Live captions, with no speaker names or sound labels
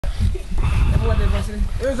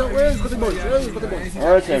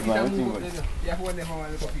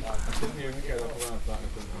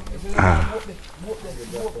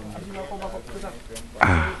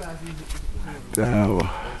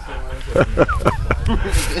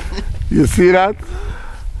You see that?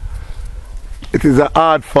 It is an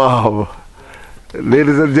art form.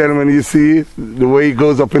 Ladies and gentlemen, you see the way he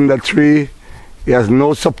goes up in that tree. He has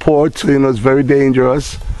no support, so you know it's very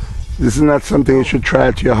dangerous. This is not something you should try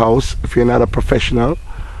at your house if you're not a professional.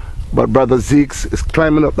 But brother ZEEKS is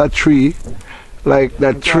climbing up that tree, like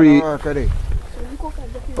that tree is out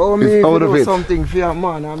of it. Something for your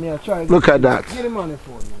man, I mean, try look at that. Get him on the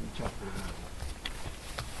phone,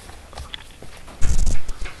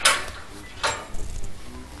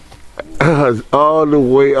 man. All the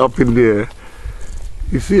way up in there.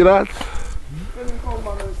 You see that?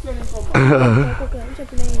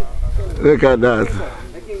 Look at that.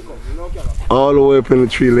 All the way up in the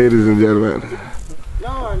tree, ladies and gentlemen.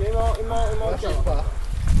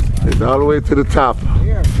 It's all the way to the top.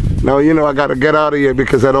 Now, you know, I got to get out of here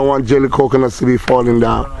because I don't want jelly coconuts to be falling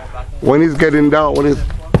down. When he's getting down,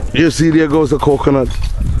 you see there goes the coconut.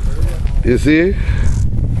 You see?